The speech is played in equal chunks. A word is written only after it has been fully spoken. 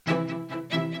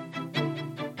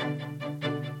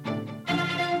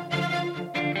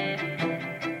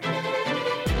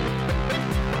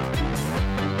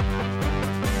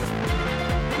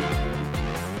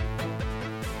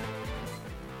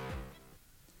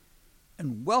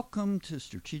And welcome to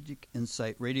Strategic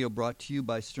Insight Radio, brought to you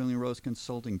by Sterling Rose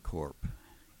Consulting Corp.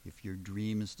 If your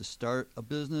dream is to start a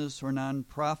business or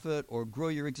nonprofit or grow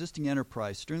your existing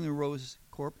enterprise, Sterling Rose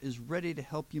Corp is ready to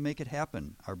help you make it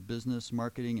happen. Our business,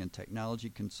 marketing, and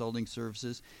technology consulting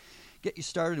services get you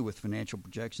started with financial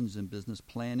projections and business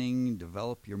planning,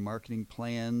 develop your marketing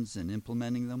plans and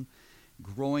implementing them,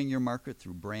 growing your market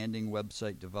through branding,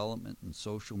 website development, and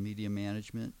social media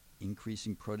management,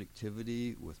 increasing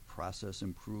productivity with process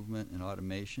improvement and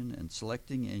automation, and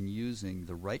selecting and using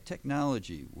the right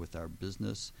technology with our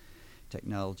business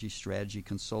technology, strategy,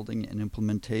 consulting, and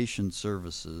implementation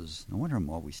services. No wonder I'm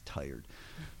always tired.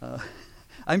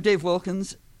 I'm Dave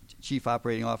Wilkins, Chief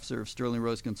Operating Officer of Sterling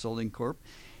Rose Consulting Corp.,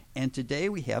 and today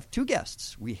we have two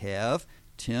guests. We have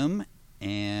Tim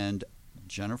and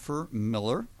Jennifer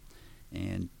Miller,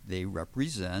 and they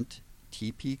represent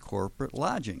TP Corporate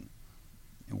Lodging.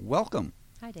 Welcome.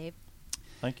 Hi, Dave.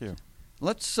 Thank you.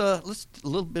 Let's a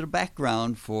little bit of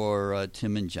background for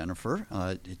Tim and Jennifer.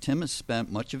 Tim has spent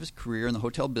much of his career in the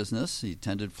hotel business. He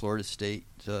attended Florida State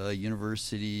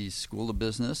University's School of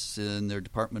Business in their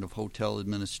Department of Hotel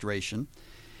Administration.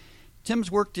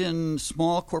 Tim's worked in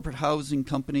small corporate housing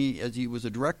company as he was a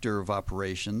director of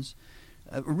operations.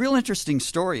 A real interesting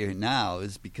story now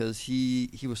is because he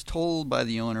was told by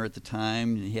the owner at the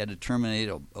time he had to terminate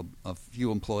a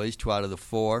few employees, 2 out of the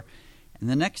 4, and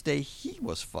the next day he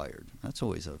was fired. That's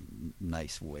always a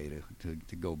nice way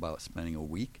to go about spending a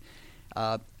week.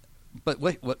 But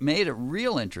what made it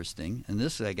real interesting, and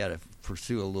this I got to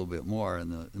pursue a little bit more,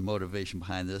 and the motivation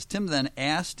behind this, Tim then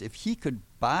asked if he could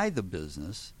buy the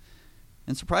business,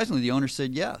 and surprisingly the owner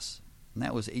said yes, and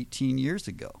that was 18 years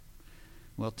ago.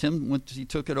 Well, Tim, once he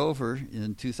took it over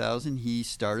in 2000, he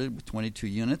started with 22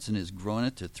 units and has grown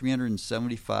it to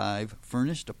 375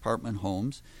 furnished apartment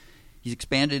homes. He's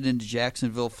expanded into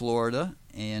Jacksonville, Florida,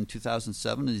 and in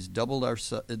 2007 he's doubled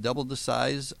the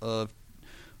size of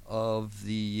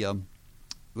the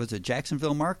was it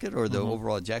Jacksonville market or the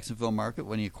overall Jacksonville market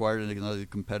when he acquired another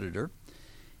competitor.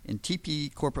 And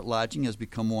TP Corporate Lodging has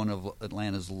become one of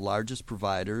Atlanta's largest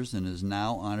providers and is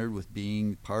now honored with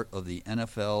being part of the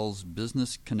NFL's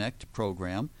Business Connect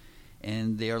program.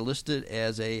 And they are listed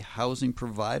as a housing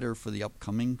provider for the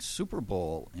upcoming Super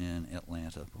Bowl in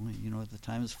Atlanta. Boy, you know, the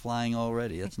time is flying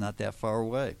already. It's not that far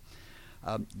away.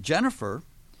 Jennifer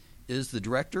is the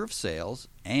director of sales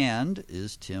and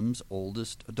is Tim's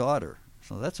oldest daughter.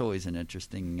 So that's always an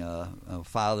interesting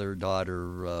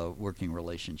father-daughter working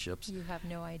relationships. You have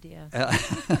no idea.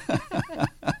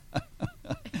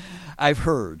 I've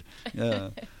heard.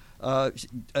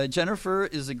 Jennifer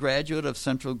is a graduate of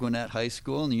Central Gwinnett High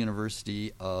School and the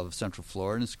University of Central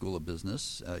Florida School of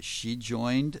Business. She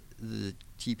joined the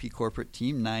TP corporate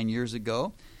team 9 years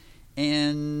ago,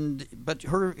 but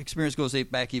her experience goes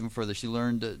back even further. She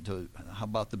learned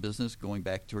about the business going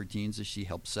back to her teens as she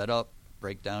helped set up,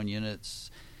 break down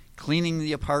units, cleaning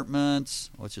the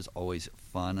apartments, which is always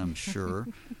fun, I'm sure.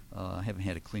 I haven't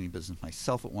had a cleaning business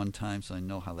myself at one time, so I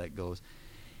know how that goes.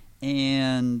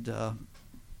 And a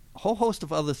whole host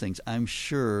of other things, I'm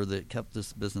sure, that kept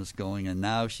this business going. And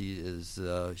now she is,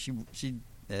 she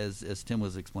as Tim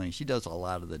was explaining, she does a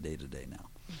lot of the day-to-day now.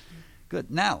 Mm-hmm.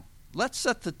 Good. Now, let's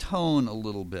set the tone a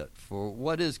little bit for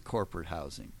what is corporate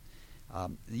housing.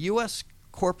 The U.S.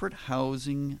 corporate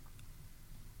housing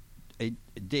a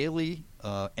daily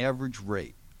average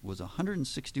rate was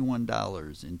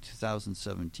 $161 in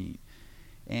 2017,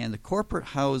 and the corporate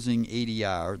housing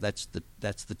ADR, that's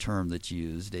the term that's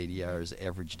used, ADR is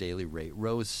average daily rate,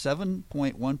 rose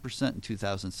 7.1% in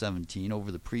 2017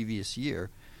 over the previous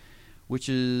year, which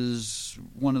is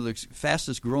one of the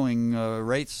fastest growing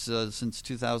rates since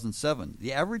 2007.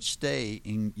 The average stay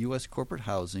in U.S. corporate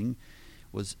housing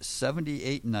was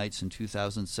 78 nights in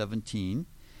 2017.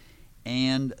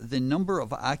 And the number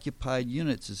of occupied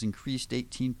units has increased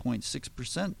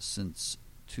 18.6% since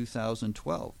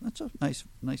 2012. That's a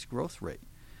nice growth rate.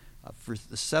 For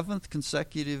the 7th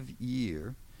consecutive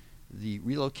year, the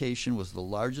relocation was the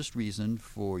largest reason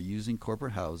for using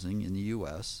corporate housing in the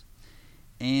U.S.,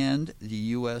 and the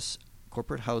U.S.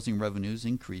 corporate housing revenues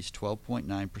increased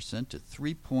 12.9% to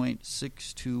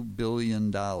 $3.62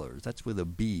 billion. That's with a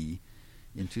B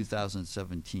in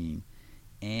 2017.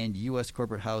 And U.S.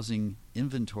 corporate housing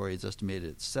inventory is estimated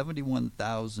at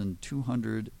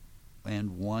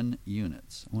 71,201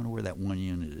 units. I wonder where that one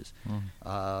unit is.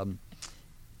 And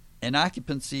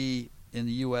occupancy in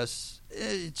the U.S.,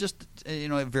 it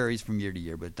varies from year to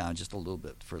year, but down just a little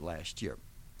bit for last year.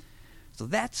 So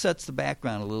that sets the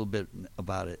background a little bit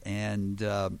about it. And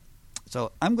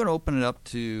so I'm going to open it up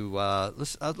to,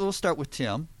 we'll start with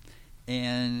Tim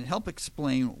and help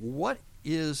explain what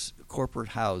is corporate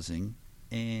housing,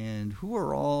 and who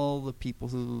are all the people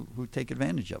who take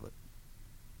advantage of it?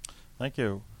 Thank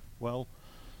you. Well,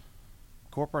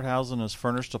 corporate housing is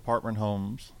furnished apartment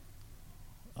homes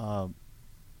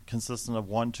consisting of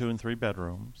 1, 2, and 3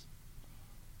 bedrooms.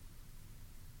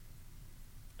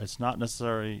 It's not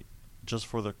necessary just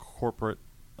for the corporate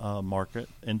market.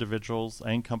 Individuals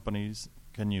and companies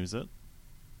can use it.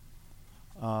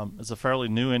 It's a fairly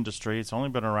new industry. It's only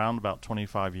been around about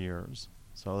 25 years.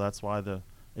 So that's why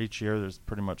each year there's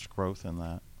pretty much growth in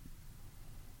that.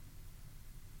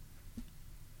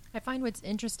 I find what's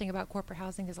interesting about corporate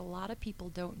housing is a lot of people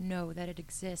don't know that it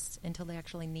exists until they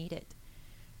actually need it.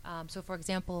 So, for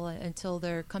example, until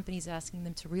their company's asking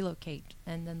them to relocate,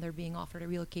 and then they're being offered a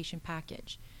relocation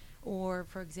package. Or,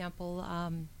 for example,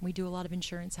 we do a lot of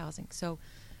insurance housing. So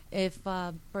if,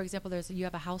 for example, you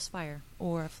have a house fire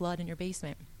or a flood in your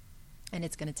basement, and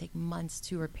it's going to take months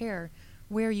to repair,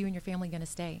 where are you and your family going to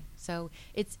stay? So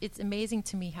it's amazing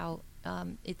to me how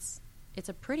it's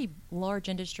a pretty large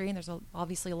industry, and there's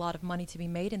obviously a lot of money to be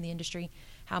made in the industry.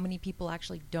 How many people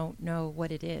actually don't know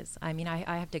what it is? I mean,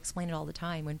 I have to explain it all the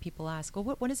time when people ask,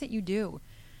 well, what is it you do?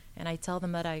 And I tell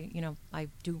them that I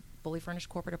do fully furnished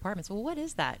corporate apartments. Well, what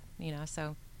is that?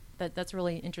 So that's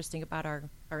really interesting about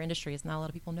our industry is not a lot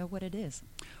of people know what it is.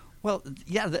 Well,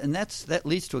 yeah, and that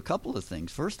leads to a couple of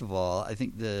things. First of all, I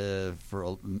think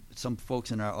for some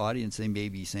folks in our audience, they may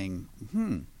be saying,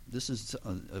 this is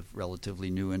a relatively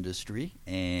new industry,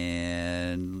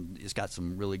 and it's got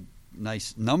some really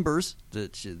nice numbers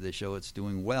that they show it's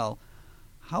doing well.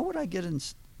 How would I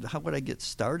get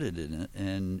started in it,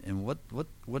 and what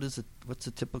is it? What's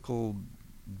a typical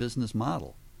business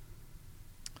model?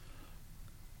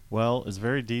 Well, it's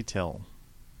very detailed.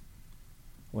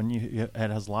 It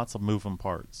has lots of moving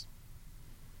parts.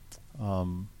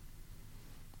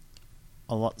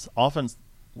 Often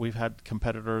we've had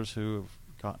competitors who have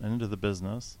gotten into the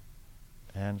business,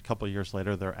 and a couple of years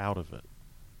later they're out of it,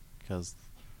 because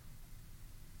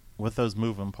with those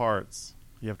moving parts,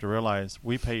 you have to realize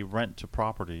we pay rent to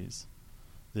properties.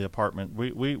 The apartment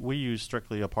we use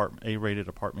strictly A-rated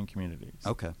apartment communities.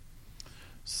 Okay.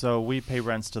 So we pay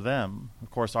rents to them.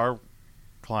 Of course, our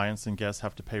clients and guests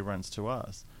have to pay rents to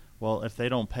us. Well, if they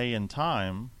don't pay in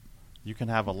time, you can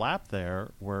have a lap there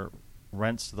where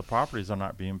rents to the properties are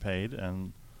not being paid,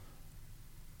 and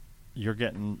you're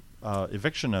getting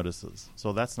eviction notices.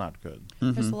 So that's not good.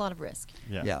 Mm-hmm. There's a lot of risk.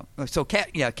 Yeah. So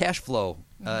cash flow,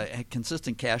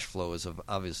 consistent cash flow is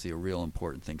obviously a real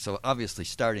important thing. So obviously,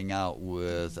 starting out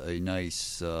with a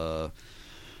nice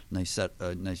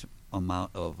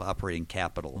amount of operating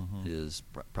capital is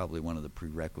probably one of the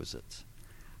prerequisites.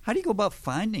 How do you go about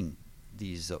finding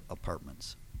these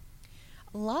apartments?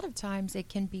 A lot of times it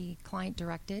can be client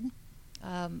directed.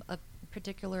 A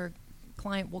particular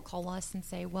client will call us and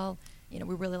say, well, we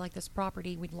really like this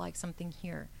property, we'd like something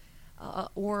here.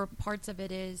 Or parts of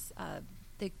it is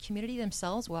the community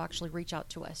themselves will actually reach out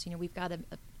to us. We've got a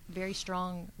very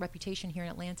strong reputation here in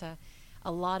Atlanta.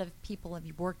 A lot of people have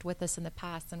worked with us in the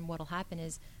past, and what will happen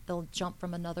is they'll jump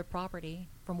from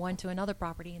one to another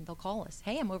property, and they'll call us.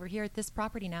 Hey, I'm over here at this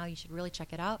property now. You should really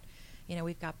check it out.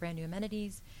 We've got brand new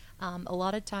amenities. A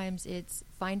lot of times it's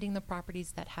finding the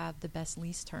properties that have the best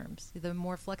lease terms. The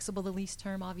more flexible the lease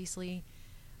term, obviously,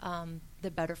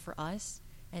 the better for us.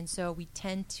 And so we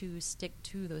tend to stick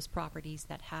to those properties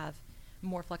that have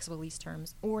more flexible lease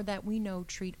terms, or that we know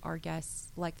treat our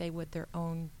guests like they would their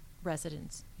own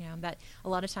residents. That a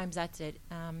lot of times that's it.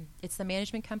 It's the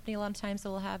management company a lot of times that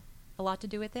will have a lot to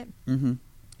do with it. Mm-hmm.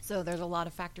 So there's a lot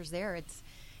of factors there.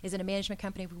 Is it a management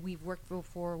company we've worked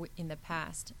for in the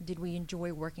past? Did we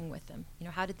enjoy working with them?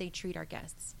 How did they treat our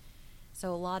guests?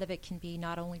 So a lot of it can be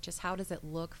not only just how does it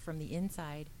look from the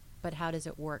inside, but how does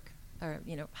it work? Or,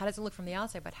 how does it look from the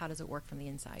outside, but how does it work from the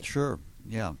inside? Sure.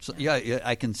 Yeah. So, yeah,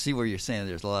 I can see where you're saying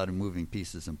there's a lot of moving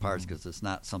pieces and parts, because it's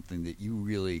not something that you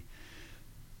really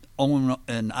own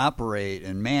and operate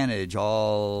and manage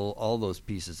all those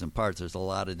pieces and parts. There's a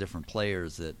lot of different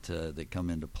players that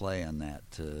come into play on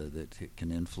that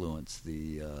can influence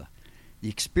the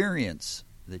experience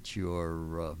that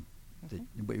your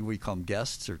we call them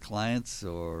guests or clients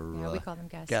or we call them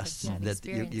guests. Guests that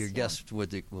your guests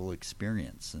will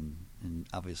experience and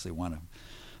obviously want to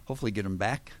hopefully get them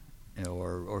back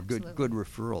or good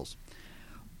referrals.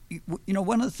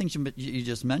 One of the things you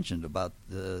just mentioned about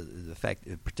the fact,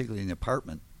 particularly in the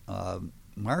apartment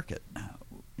market,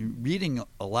 reading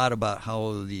a lot about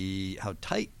how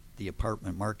tight the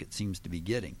apartment market seems to be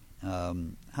getting.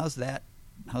 How's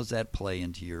that play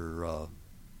into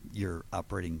your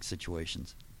operating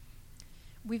situations?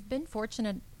 We've been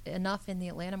fortunate enough in the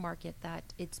Atlanta market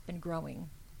that it's been growing.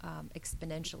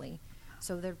 exponentially.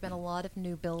 So there have been a lot of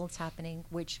new builds happening,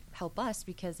 which help us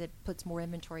because it puts more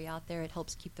inventory out there. It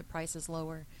helps keep the prices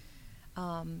lower.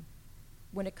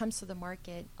 When it comes to the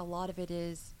market, a lot of it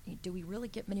is, do we really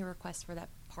get many requests for that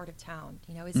part of town?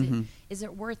 Is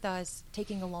it worth us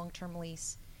taking a long-term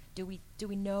lease? Do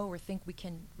we know or think we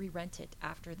can re-rent it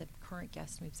after the current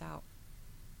guest moves out?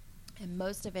 And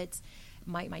most of it's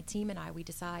my team and I. We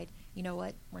decide, you know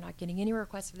what, we're not getting any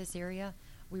requests for this area.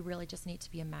 We really just need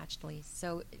to be a matched lease.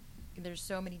 So there's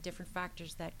so many different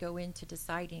factors that go into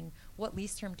deciding what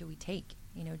lease term do we take.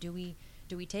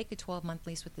 Do we take a 12-month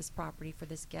lease with this property for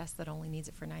this guest that only needs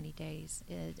it for 90 days?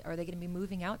 Are they going to be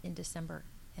moving out in December?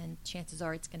 And chances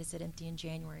are it's going to sit empty in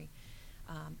January.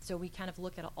 So we kind of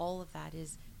look at all of that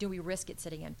is, do we risk it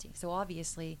sitting empty? So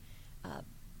obviously,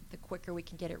 the quicker we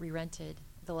can get it re-rented,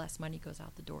 the less money goes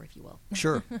out the door, if you will.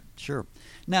 Sure.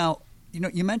 Now,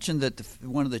 you mentioned that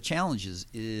one of the challenges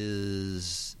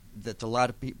is that a lot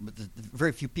of people,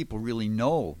 very few people really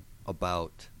know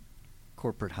about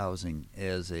corporate housing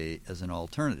as an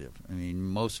alternative. I mean,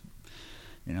 most,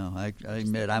 I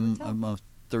admit I'm a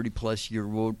 30-plus year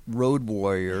road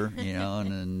warrior,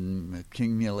 and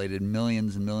accumulated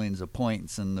millions and millions of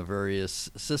points in the various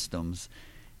systems,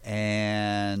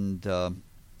 and I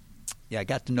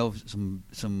got to know some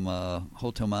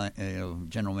hotel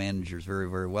general managers very,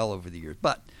 very well over the years.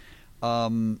 But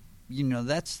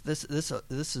this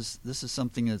is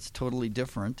something that's totally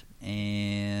different.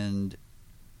 And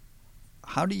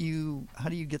how do you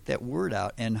get that word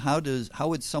out? And how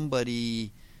would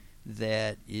somebody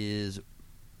that is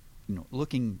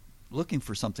looking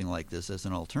for something like this as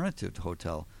an alternative to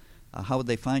hotel, how would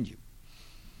they find you?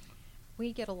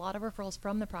 We get a lot of referrals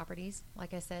from the properties.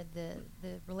 Like I said,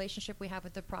 the relationship we have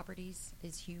with the properties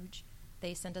is huge.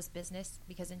 They send us business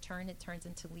because in turn it turns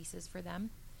into leases for them.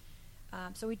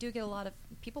 So we do get a lot of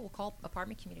people will call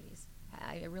apartment communities.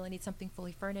 I really need something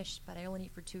fully furnished, but I only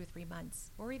need for 2 or 3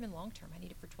 months, or even long term. I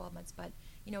need it for 12 months, but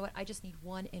you know what? I just need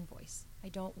one invoice. I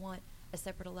don't want a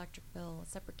separate electric bill, a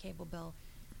separate cable bill.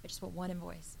 I just want one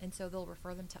invoice, and so they'll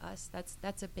refer them to us.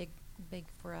 That's a big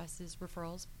for us is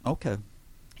referrals. Okay.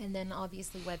 And then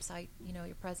obviously website,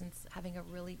 your presence, having a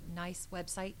really nice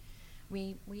website.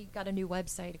 We got a new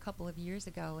website a couple of years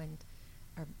ago,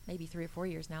 or maybe 3 or 4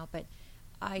 years now, but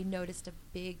I noticed a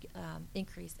big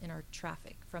increase in our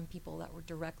traffic from people that were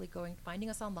directly finding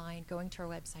us online, going to our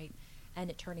website,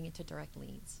 and it turning into direct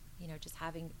leads. Just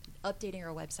updating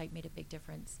our website made a big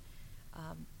difference.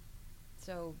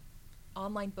 So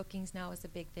online bookings now is a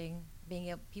big thing.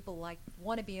 People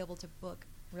want to be able to book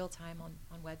real time on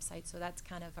websites. So that's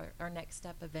kind of our next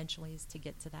step eventually is to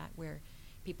get to that where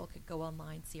people could go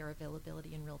online, see our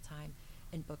availability in real time,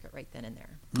 and book it right then and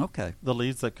there. Okay. The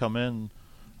leads that come in,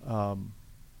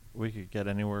 we could get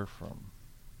anywhere from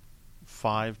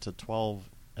 5 to 12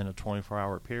 in a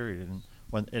 24-hour period.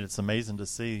 And it's amazing to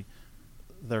see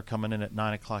they're coming in at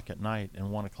 9 o'clock at night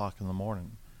and 1 o'clock in the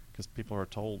morning because people are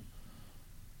told,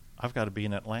 I've got to be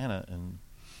in Atlanta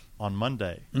on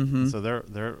Monday. Mm-hmm. So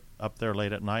they're up there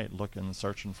late at night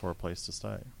searching for a place to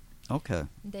stay. Okay.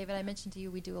 David, I mentioned to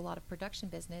you we do a lot of production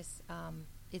business.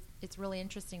 It's really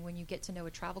interesting when you get to know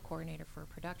a travel coordinator for a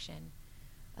production.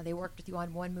 They worked with you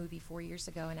on one movie 4 years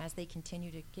ago, and as they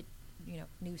continue to get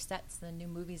new sets and new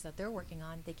movies that they're working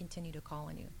on, they continue to call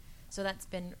on you. So that's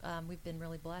been we've been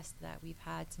really blessed that we've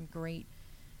had some great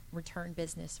return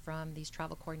business from these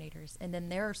travel coordinators, and then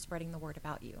they're spreading the word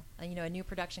about you. A new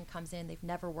production comes in, they've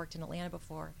never worked in Atlanta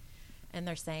before, and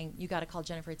they're saying, you got to call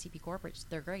Jennifer at TP Corporate.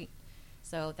 They're great.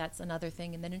 So that's another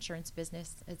thing. And then insurance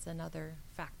business, it's another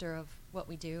factor of what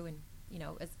we do. And,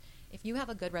 if you have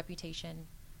a good reputation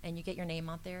and you get your name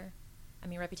out there,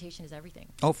 reputation is everything.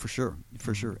 Oh, for sure.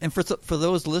 And for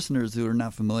those listeners who are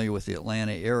not familiar with the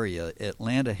Atlanta area,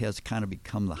 Atlanta has kind of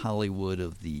become the Hollywood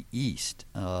of the East.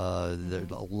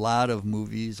 There's a lot of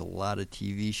movies, a lot of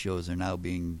TV shows are now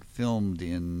being filmed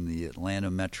in the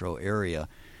Atlanta metro area.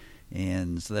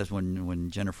 And so that's when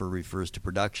Jennifer refers to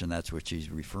production, that's what she's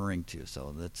referring to.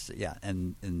 So that's,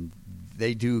 and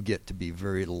they do get to be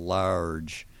very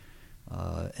large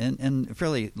and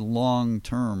fairly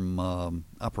long-term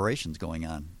operations going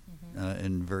on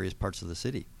in various parts of the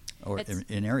city or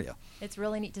in area. It's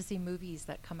really neat to see movies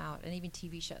that come out and even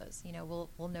TV shows.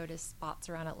 We'll notice spots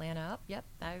around Atlanta.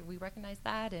 We recognize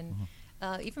that. And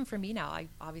even for me now, I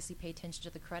obviously pay attention to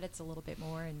the credits a little bit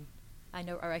more, and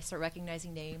I start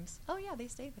recognizing names. Oh yeah, they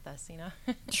stayed with us.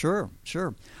 Sure.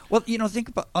 Well, think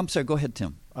about. I'm sorry. Go ahead,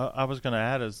 Tim. I was going to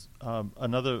add is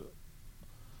another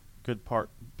good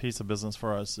piece of business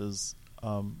for us is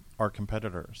our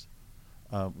competitors.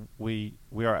 We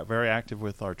are very active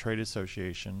with our trade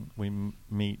association. We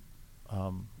meet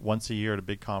once a year at a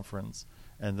big conference,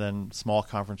 and then small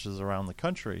conferences around the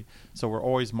country. So we're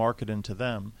always marketing to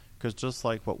them, because just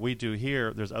like what we do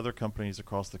here, there's other companies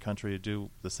across the country who do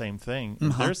the same thing in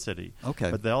their city.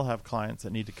 Okay. But they'll have clients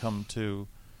that need to come to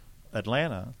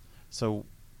Atlanta. So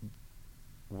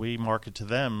we market to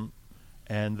them,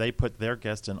 and they put their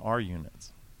guests in our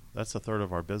units. That's a third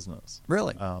of our business.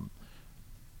 Really?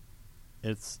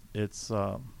 It's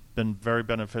been very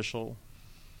beneficial.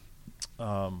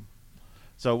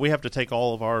 So we have to take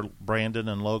all of our branding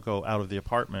and logo out of the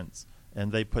apartments,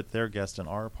 and they put their guests in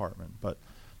our apartment. But,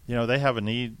 they have a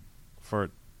need for a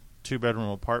 2-bedroom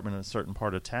apartment in a certain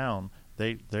part of town.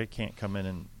 They can't come in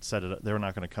and set it up. They're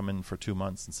not going to come in for 2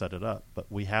 months and set it up. But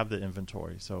we have the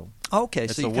inventory, so okay,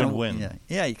 it's so a win-win.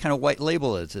 You kind of white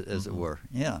label it, as it were.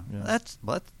 Yeah, Yeah.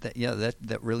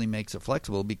 that really makes it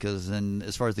flexible, because then,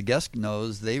 as far as the guest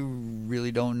knows, they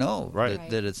really don't know Right.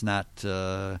 that it's not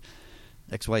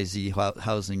XYZ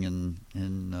housing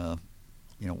in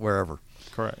wherever.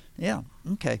 Correct. Yeah.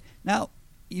 Okay. Now,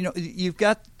 you've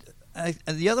got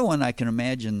the other one. I can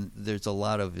imagine there's a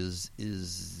lot of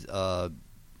is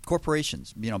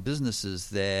corporations. Businesses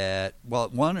that, well,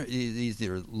 one is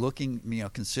they're looking,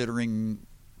 considering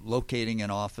locating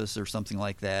an office or something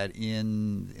like that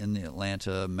in the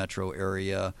Atlanta metro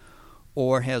area,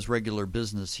 or has regular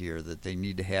business here that they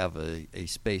need to have a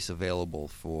space available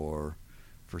for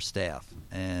staff.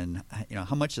 And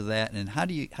how much of that, and how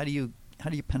do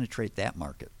you penetrate that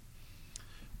market?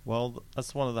 Well,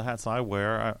 that's one of the hats I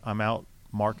wear. I'm out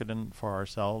marketing for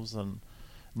ourselves and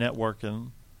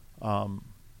networking,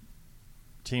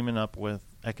 teaming up with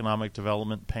economic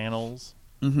development panels.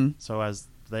 Mm-hmm. So as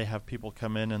they have people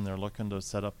come in and they're looking to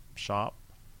set up shop,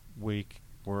 we're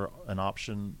an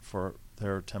option for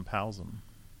their temp housing.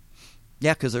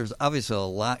 Yeah, because there's obviously a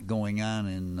lot going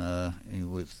on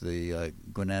with the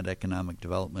Gwinnett Economic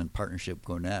Development Partnership,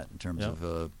 Gwinnett, in terms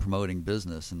of promoting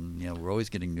business, and we're always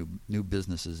getting new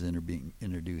businesses being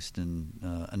introduced and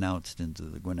announced into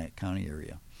the Gwinnett County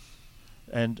area.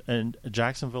 And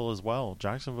Jacksonville as well.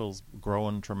 Jacksonville's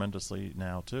growing tremendously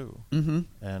now too.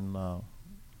 Mm-hmm. And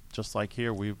just like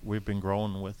here, we've been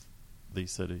growing with these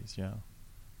cities. Yeah.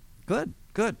 Good.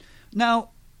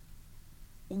 Now,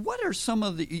 what are some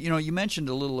of the, you mentioned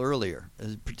a little earlier,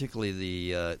 particularly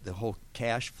the whole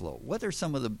cash flow. What are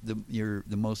some of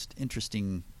the most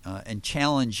interesting and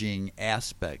challenging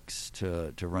aspects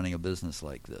to running a business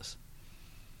like this?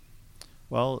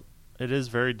 Well, it is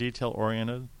very detail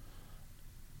oriented.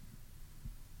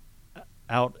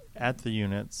 Out at the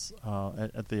units,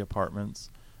 at the apartments,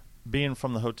 being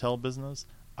from the hotel business,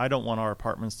 I don't want our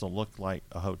apartments to look like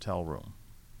a hotel room.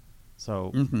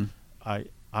 So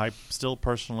I still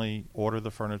personally order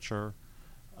the furniture,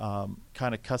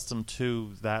 kind of custom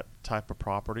to that type of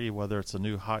property, whether it's a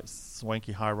new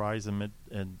swanky high-rise in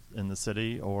the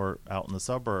city or out in the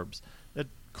suburbs. It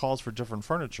calls for different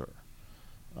furniture.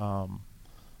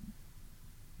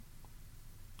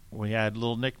 We add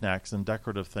little knickknacks and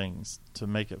decorative things to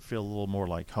make it feel a little more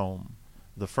like home.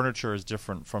 The furniture is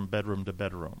different from bedroom to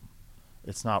bedroom.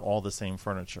 It's not all the same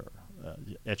furniture.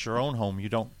 At your own home,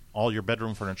 all your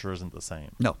bedroom furniture isn't the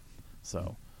same. No.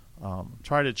 So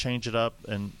try to change it up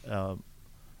and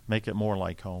make it more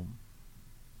like home.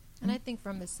 And I think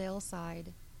from the sales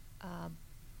side,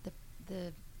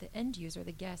 the end user,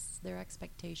 the guests, their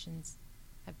expectations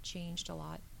have changed a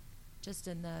lot. Just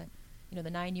in the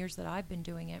 9 years that I've been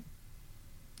doing it,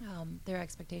 their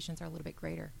expectations are a little bit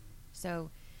greater.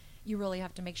 So you really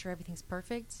have to make sure everything's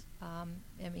perfect.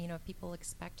 People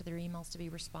expect their emails to be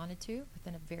responded to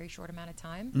within a very short amount of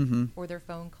time, or their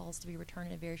phone calls to be returned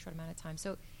in a very short amount of time.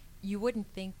 So you wouldn't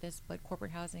think this, but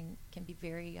corporate housing can be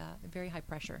very high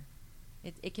pressure.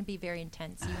 It can be very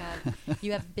intense.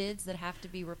 You have bids that have to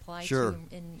be replied Sure.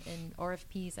 to, and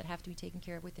RFPs that have to be taken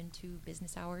care of within 2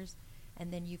 business hours.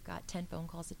 And then you've got 10 phone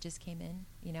calls that just came in,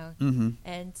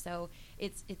 And so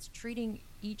it's treating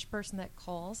each person that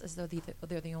calls as though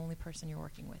they're the only person you're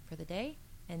working with for the day,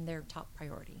 and their top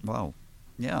priority. Wow.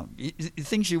 Yeah.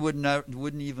 Things you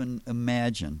wouldn't even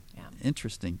imagine. Yeah.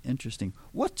 Interesting.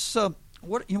 What's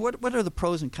what are the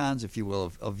pros and cons, if you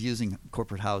will, of using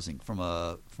corporate housing from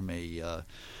a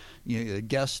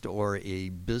guest or a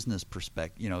business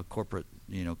perspective, corporate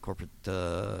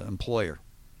employer?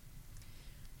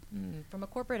 From a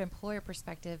corporate employer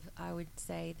perspective, I would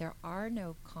say there are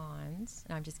no cons.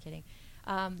 No, I'm just kidding.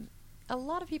 A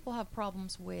lot of people have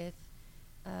problems with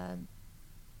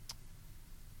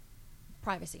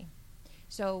privacy.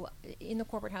 So in the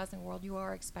corporate housing world, you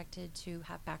are expected to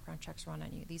have background checks run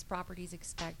on you. These properties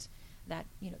expect that,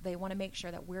 they want to make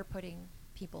sure that we're putting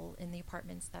people in the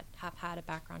apartments that have had a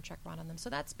background check run on them. So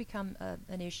that's become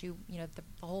an issue. The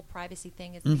whole privacy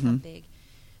thing has become big.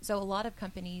 So a lot of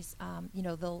companies,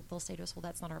 they'll say to us, well,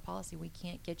 that's not our policy. We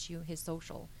can't get you his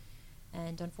social.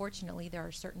 And unfortunately, there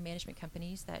are certain management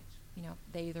companies that,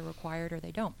 they either require it or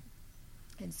they don't.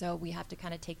 And so we have to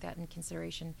kind of take that in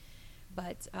consideration.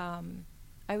 But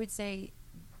I would say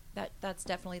that's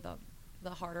definitely the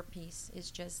harder piece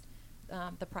is just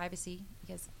the privacy,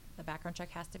 because the background check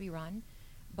has to be run.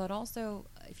 But also,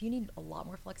 if you need a lot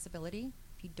more flexibility,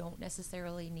 if you don't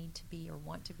necessarily need to be or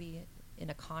want to be in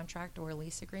a contract or a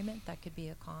lease agreement, that could be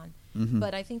a con.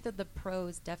 But I think that the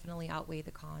pros definitely outweigh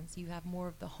the cons. You have more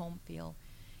of the home feel.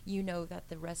 You know that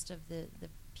the rest of the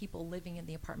people living in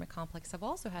the apartment complex have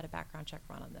also had a background check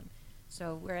run on them.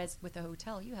 So whereas with a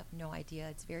hotel, you have no idea.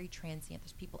 It's very transient.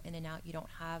 There's people in and out. You don't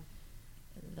have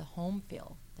the home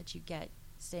feel that you get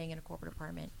staying in a corporate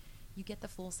apartment. You get the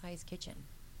full-size kitchen.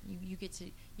 You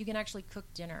can actually cook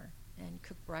dinner and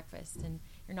cook breakfast, and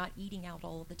you're not eating out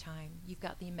all of the time. You've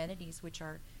got the amenities, which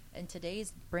are, in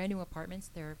today's brand new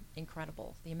apartments, they're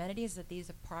incredible. The amenities that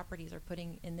these properties are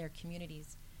putting in their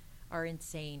communities are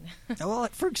insane. Well,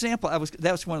 for example,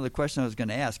 that was one of the questions I was going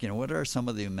to ask. What are some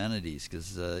of the amenities?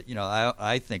 Because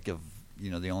I think of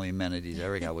the only amenities I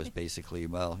ever got was basically,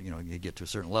 you get to a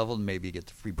certain level and maybe you get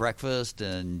the free breakfast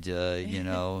and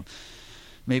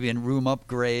maybe a room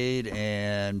upgrade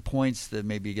and points that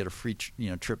maybe you get a free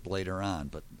trip later on.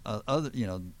 But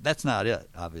that's not it,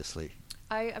 obviously.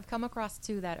 I've come across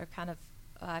two that are kind of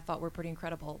I thought were pretty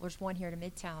incredible. There's one here in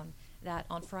Midtown that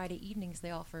on Friday evenings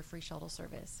they offer free shuttle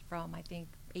service from, I think,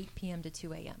 8 p.m. to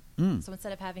 2 a.m. So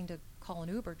instead of having to call an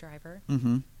Uber driver,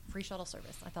 free shuttle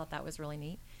service. I thought that was really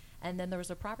neat. And then there was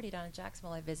a property down in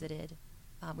Jacksonville I visited.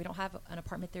 We don't have an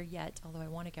apartment there yet, although I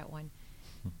want to get one.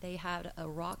 They had a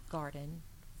rock garden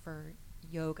for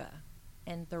yoga,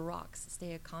 and the rocks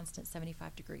stay a constant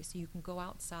 75 degrees. So you can go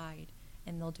outside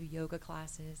and they'll do yoga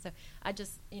classes. So I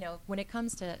just, when it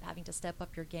comes to having to step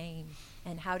up your game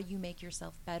and how do you make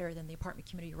yourself better than the apartment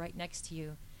community right next to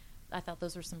you, I thought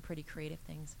those were some pretty creative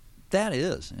things. That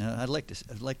is. I'd like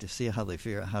to see how they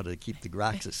figure out how to keep the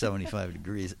rocks at 75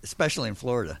 degrees, especially in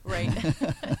Florida. Right.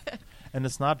 And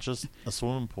it's not just a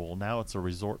swimming pool. Now it's a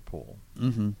resort pool.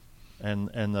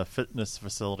 And the fitness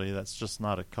facility, that's just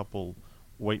not a couple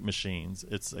weight machines.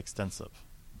 It's extensive.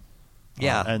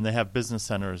 Yeah. And they have business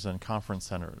centers and conference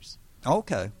centers.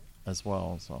 Okay. As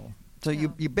well, So you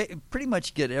pretty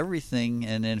much get everything,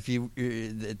 and then if you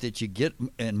that you get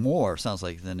and more, sounds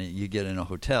like than you get in a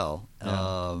hotel.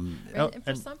 Yeah. And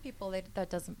for some people, that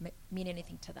doesn't mean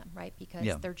anything to them, right? Because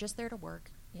they're just there to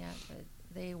work. Yeah,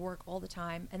 they work all the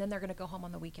time, and then they're going to go home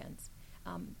on the weekends.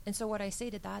 And so what I say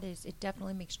to that is, it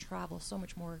definitely makes travel so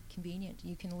much more convenient.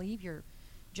 You can leave your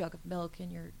jug of milk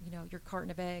and your carton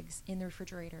of eggs in the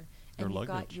refrigerator, and you've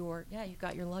got your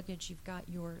luggage, you've got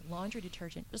your laundry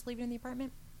detergent. Just leave it in the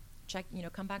apartment. Check,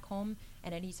 come back home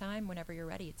at any time whenever you're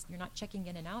ready. You're not checking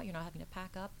in and out. You're not having to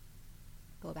pack up,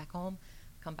 go back home,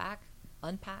 come back,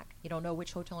 unpack. You don't know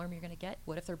which hotel room you're going to get.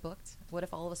 What if they're booked? What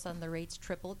if all of a sudden the rates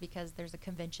tripled because there's a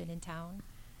convention in town?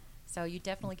 So you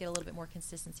definitely get a little bit more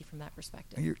consistency from that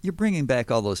perspective. You're bringing back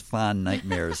all those fond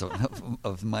nightmares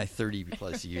of my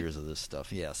 30-plus years of this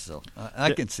stuff. Yes, so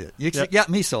I can see it. You got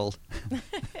me sold.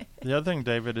 The other thing,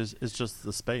 David, is just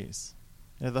the space.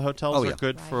 The hotels are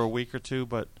good for a week or two,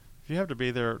 but if you have to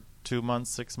be there 2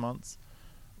 months, 6 months,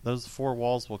 those four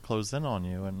walls will close in on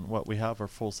you, and what we have are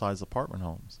full-size apartment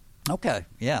homes. Okay,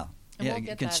 yeah.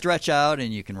 You can stretch out,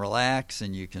 and you can relax,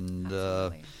 and you can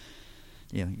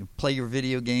you can play your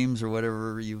video games or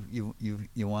whatever you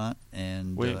want.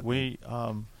 And we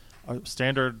our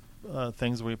standard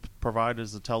things we provide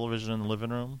is a television in the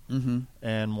living room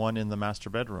and one in the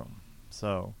master bedroom.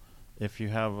 So if you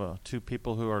have two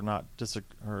people who are not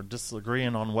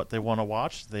disagreeing on what they want to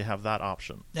watch, they have that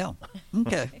option. Yeah.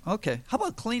 Okay. How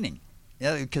about cleaning?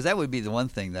 Yeah, because that would be the one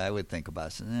thing that I would think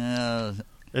about.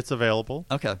 It's available.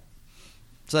 Okay.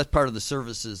 So that's part of the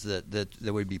services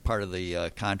that would be part of the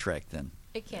contract then.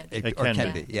 It can. It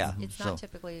can be. Yeah. It's not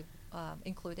typically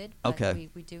included. But okay.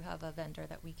 We do have a vendor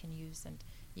that we can use, and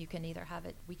you can either have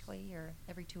it weekly or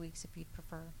every 2 weeks if you'd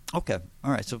prefer. Okay.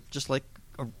 All right. So just like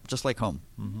home.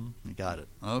 You got it.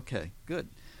 Okay. Good.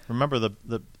 Remember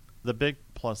the big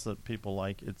plus that people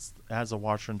like, it has a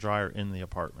washer and dryer in the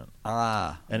apartment.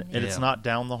 And it's not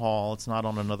down the hall. It's not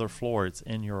on another floor. It's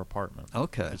in your apartment.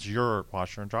 Okay. It's your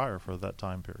washer and dryer for that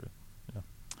time period. Yeah.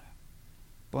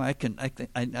 Boy,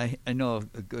 I know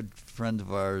a good friend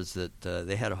of ours that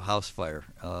they had a house fire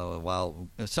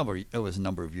it was a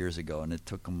number of years ago, and it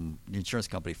took them. The insurance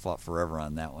company fought forever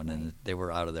on that one, and they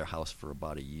were out of their house for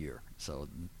about a year. So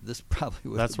this probably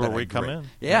would. That's where we come in.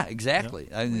 Yeah, exactly.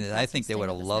 Yeah. I think they would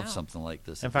have loved something like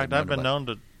this. In fact, I've been known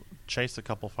to chase a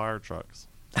couple fire trucks.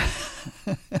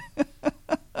 You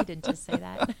didn't just say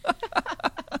that.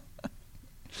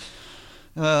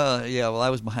 Yeah, well, I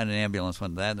was behind an ambulance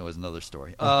when that was another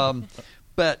story. So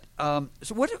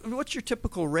what's your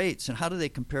typical rates, and how do they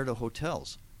compare to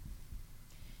hotels?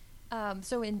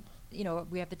 So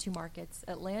we have the two markets.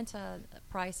 Atlanta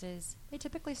prices, they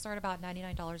typically start about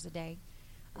 $99 a day,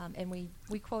 and we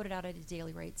quote it out at a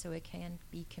daily rate, so it can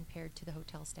be compared to the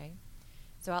hotel stay.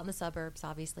 So out in the suburbs,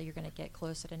 obviously, you're going to get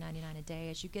closer to $99 a day.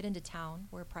 As you get into town,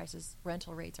 where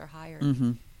rental rates are higher,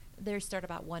 they start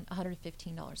about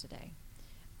 $115 a day.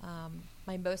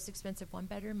 My most expensive one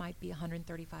bedroom might be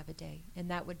 $135 a day, and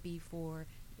that would be for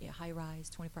high rise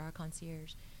 24-hour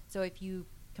concierge. So if you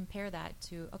compare that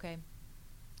to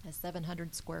a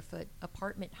 700 square foot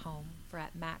apartment home for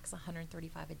at max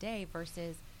 $135 a day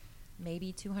versus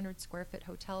maybe 200 square foot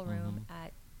hotel room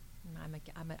at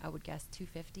I would guess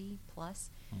 $250 plus.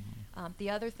 The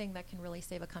other thing that can really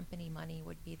save a company money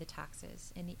would be the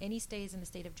taxes. Any stays in the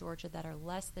state of Georgia that are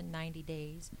less than 90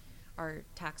 days are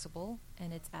taxable,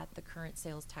 and it's at the current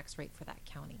sales tax rate for that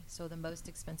county. So the most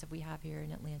expensive we have here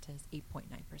in Atlanta is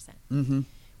 8.9%.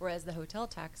 Whereas the hotel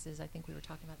taxes, I think we were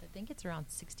talking about, I think it's around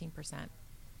 16%.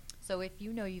 So if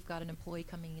you've got an employee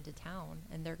coming into town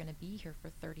and they're going to be here for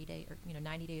 30 days or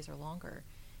 90 days or longer,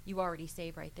 you already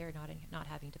save right there, not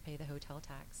having to pay the hotel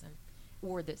tax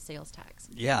or the sales tax.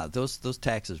 Yeah, those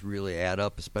taxes really add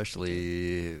up,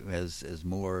 especially as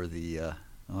more the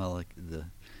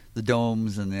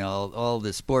domes and all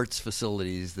the sports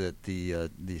facilities that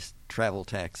these travel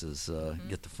taxes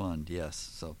get to fund. Yes,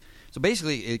 so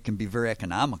basically it can be very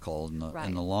economical in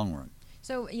the long run.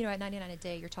 So at $99 a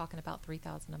day, you're talking about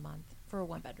 $3,000 a month for a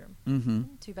one bedroom.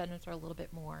 Two bedrooms are a little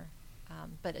bit more,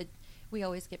 but we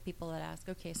always get people that ask,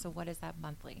 okay, so what is that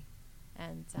monthly?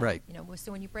 And right.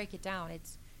 So when you break it down,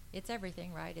 it's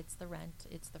everything, right? It's the rent,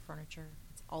 it's the furniture,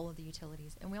 it's all of the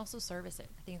utilities, and we also service it.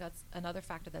 I think that's another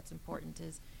factor that's important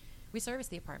is we service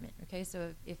the apartment. Okay,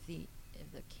 so if the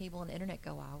cable and the internet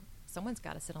go out, someone's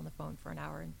got to sit on the phone for an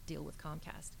hour and deal with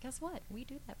Comcast. Guess what? We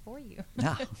do that for you.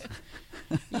 No.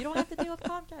 You don't have to deal with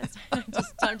Comcast.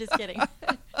 I'm just kidding.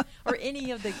 Or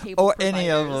any of the cable providers.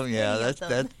 Any of them. Yeah,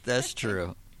 that's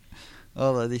true.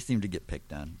 Although they seem to get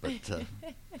picked on, but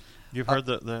you've heard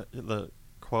the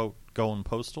quote "going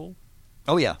postal."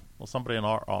 Oh yeah. Well, somebody in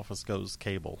our office goes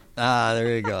cable.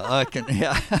 There you go.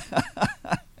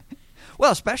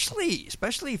 Well, especially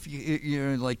if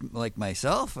you're like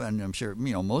myself, and I'm sure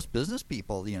most business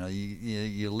people.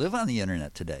 You live on the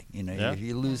internet today. If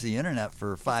you lose the internet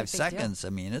for 5 seconds,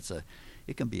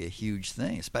 it can be a huge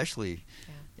thing, especially.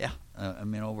 Yeah.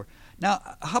 Over now.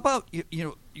 How about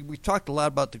we talked a lot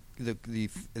about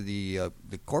the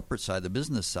corporate side, the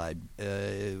business side.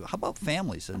 How about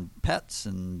families and pets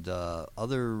and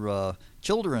other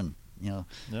children? Yeah.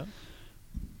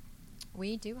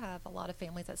 We do have a lot of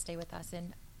families that stay with us,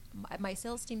 and my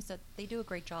sales team said they do a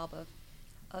great job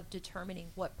of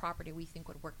determining what property we think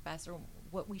would work best or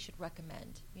what we should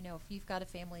recommend. If you've got a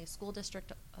family, a school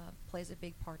district plays a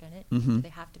big part in it. They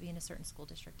have to be in a certain school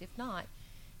district. If not,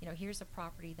 here's a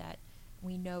property that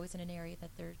we know is in an area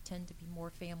that there tend to be more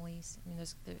families.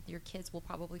 Your kids will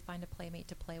probably find a playmate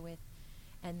to play with,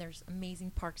 and there's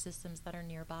amazing park systems that are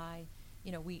nearby.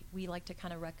 We like to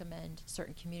kind of recommend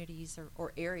certain communities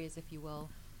or areas, if you will,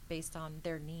 based on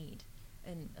their need.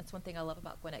 And that's one thing I love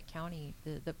about Gwinnett County.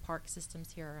 The park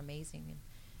systems here are amazing.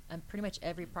 And pretty much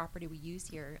every property we use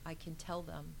here, I can tell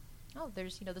them,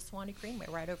 there's, the Swanee Greenway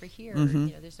right over here.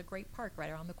 There's a great park right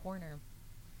around the corner.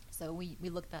 So we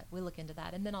look into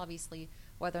that. And then obviously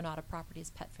whether or not a property is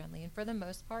pet friendly. And for the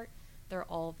most part, they're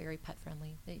all very pet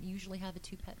friendly. They usually have a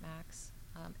 2-pet max.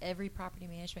 Every property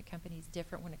management company is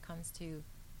different when it comes to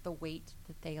the weight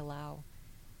that they allow.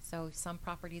 So some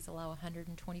properties allow a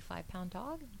 125-pound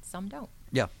dog, some don't.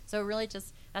 Yeah. So really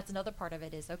that's another part of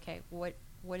it is, okay, what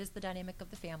is the dynamic of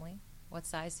the family? What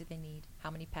size do they need? How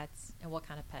many pets? And what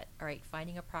kind of pet? All right,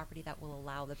 finding a property that will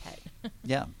allow the pet.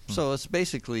 Yeah. So it's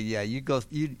basically, you go,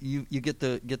 you get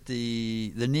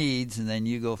the needs, and then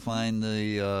you go find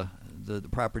the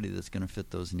property that's going to fit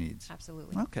those needs.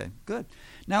 Absolutely. Okay, good.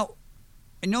 Now,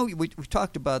 I know we've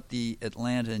talked about the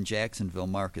Atlanta and Jacksonville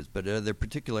markets, but are there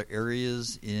particular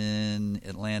areas in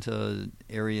Atlanta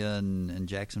area and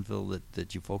Jacksonville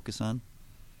that you focus on?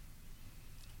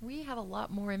 We have a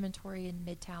lot more inventory in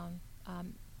Midtown.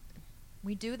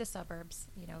 We do the suburbs,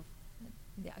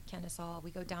 Kennesaw.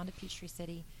 We go down to Peachtree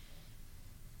City.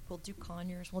 We'll do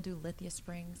Conyers. We'll do Lithia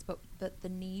Springs. But the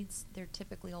needs, they're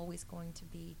typically always going to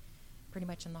be pretty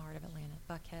much in the heart of Atlanta.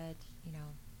 Buckhead,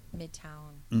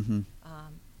 Midtown. Mm-hmm.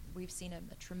 We've seen a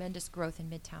tremendous growth in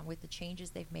Midtown with the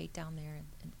changes they've made down there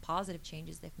and positive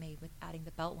changes they've made with adding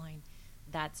the Beltline.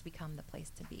 That's become the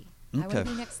place to be. I want to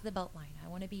be next to the Beltline. I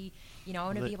want to be, be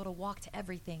able to walk to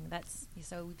everything.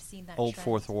 So we've seen that Old trend.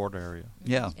 Fourth Ward area.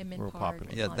 Yeah. Inman Real Park,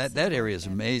 popular. Yeah, Ponce, that area is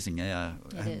and- amazing. Yeah,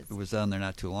 It is. I was down there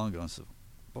not too long ago, and so,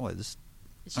 boy, this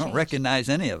It's I don't changed. recognize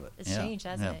any of it. It's Yeah, changed,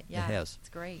 hasn't it? Yeah, it has. It's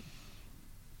great.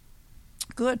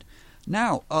 Good.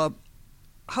 Now, how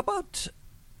about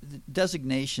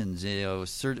designations?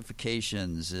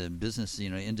 Certifications, business,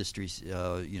 industries.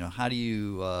 How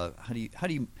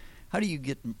do you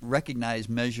get recognized,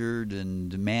 measured,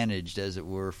 and managed, as it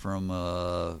were, from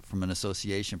an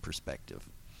association perspective?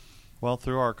 Well,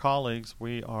 through our colleagues,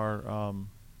 we are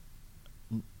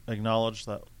acknowledged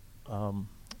that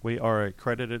we are a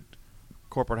accredited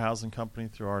corporate housing company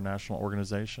through our national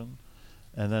organization.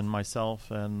 And then myself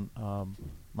and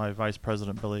my vice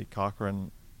president, Billy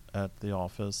Cochran, at the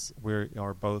office, we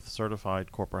are both certified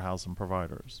corporate housing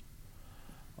providers.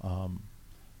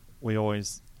 We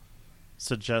always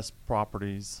suggest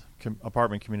properties,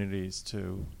 apartment communities,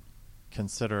 to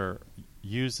consider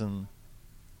using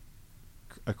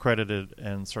accredited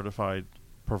and certified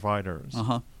providers.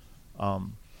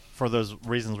 For those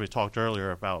reasons we talked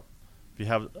earlier about, if you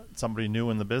have somebody new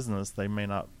in the business, they may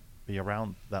not be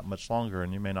around that much longer,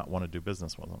 and you may not want to do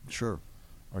business with them. Sure.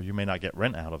 Or you may not get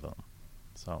rent out of them.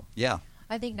 So Yeah.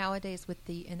 I think nowadays with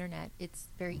the internet, it's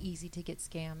very easy to get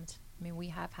scammed. I mean, we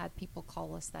have had people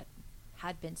call us that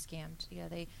had been scammed.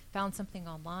 They found something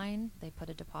online, they put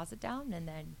a deposit down, and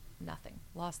then nothing.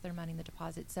 Lost their money in the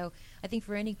deposit. So I think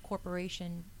for any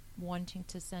corporation wanting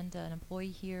to send an employee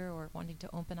here or wanting to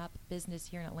open up business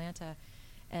here in Atlanta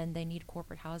and they need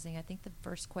corporate housing, I think the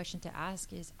first question to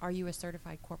ask is, are you a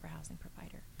certified corporate housing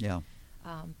provider? Yeah.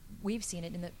 We've seen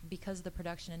it because the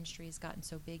production industry has gotten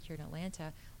so big here in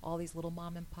Atlanta, all these little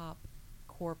mom and pop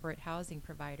corporate housing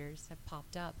providers have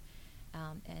popped up,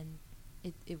 and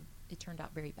it turned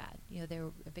out very bad. There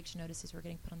were eviction notices were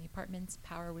getting put on the apartments,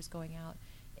 power was going out,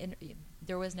 and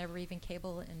there was never even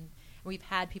cable. And we've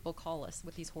had people call us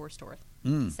with these horror stories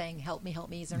saying, help me,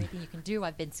 is there anything you can do?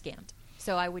 I've been scammed.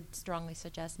 So I would strongly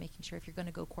suggest making sure if you're going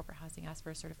to go corporate housing, ask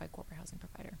for a certified corporate housing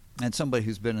provider. And somebody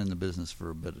who's been in the business for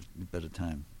a bit of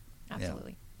time.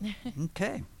 Absolutely. Yeah.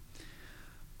 Okay.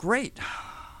 Great.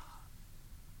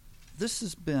 This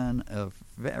has been a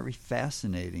very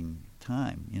fascinating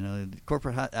time.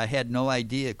 I had no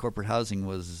idea corporate housing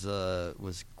was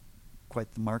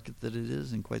quite the market that it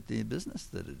is and quite the business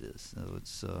that it is.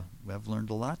 So I've learned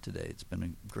a lot today. It's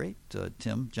been great,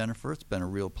 Tim, Jennifer. It's been a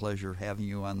real pleasure having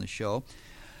you on the show.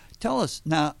 Tell us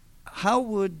now, how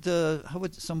would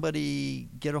somebody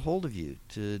get a hold of you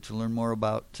to learn more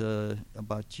about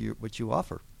what you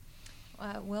offer?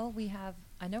 Well,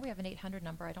 I know we have an 800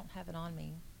 number. I don't have it on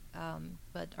me.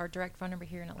 But our direct phone number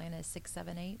here in Atlanta is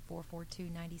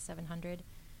 678-442-9700.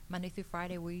 Monday through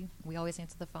Friday, we always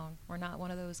answer the phone. We're not one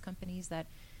of those companies that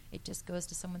it just goes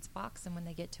to someone's box, and when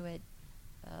they get to it,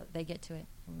 they get to it.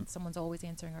 And someone's always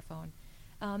answering our phone.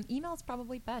 Email is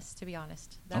probably best, to be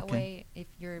honest. That way, if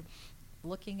you're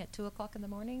looking at 2 o'clock in the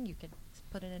morning, you could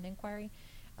put in an inquiry.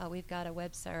 We've got a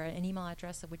website or an email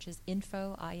address which is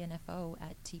info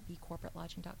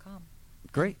 @tpcorporatelodging.com.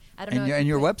 Great. I don't know. And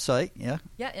your website, yeah.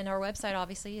 Yeah, and our website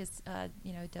obviously is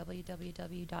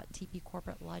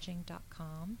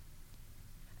www.tpcorporatelodging.com.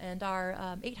 And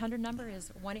our 800 number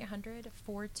is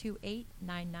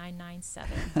 1-800-428-9997.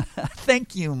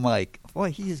 Thank you, Mike.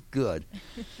 Boy, he is good.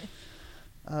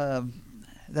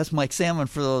 That's Mike Salmon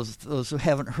for those who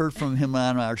haven't heard from him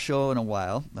on our show in a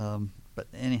while. But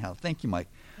anyhow, thank you, Mike.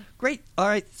 Great. All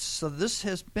right. So this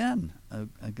has been,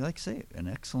 I'd like to say, an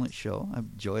excellent show. I've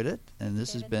enjoyed it. And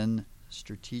this has been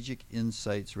Strategic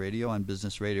Insights Radio on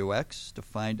Business Radio X. To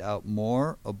find out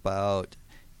more about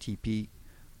TP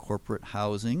Corporate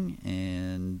Housing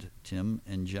and Tim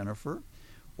and Jennifer,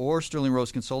 or Sterling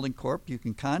Rose Consulting Corp., you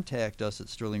can contact us at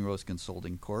Sterling Rose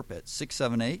Consulting Corp. at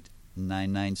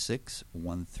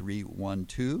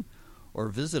 678-996-1312. or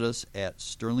visit us at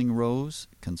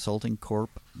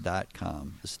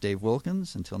sterlingroseconsultingcorp.com. This is Dave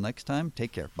Wilkins. Until next time,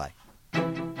 take care. Bye.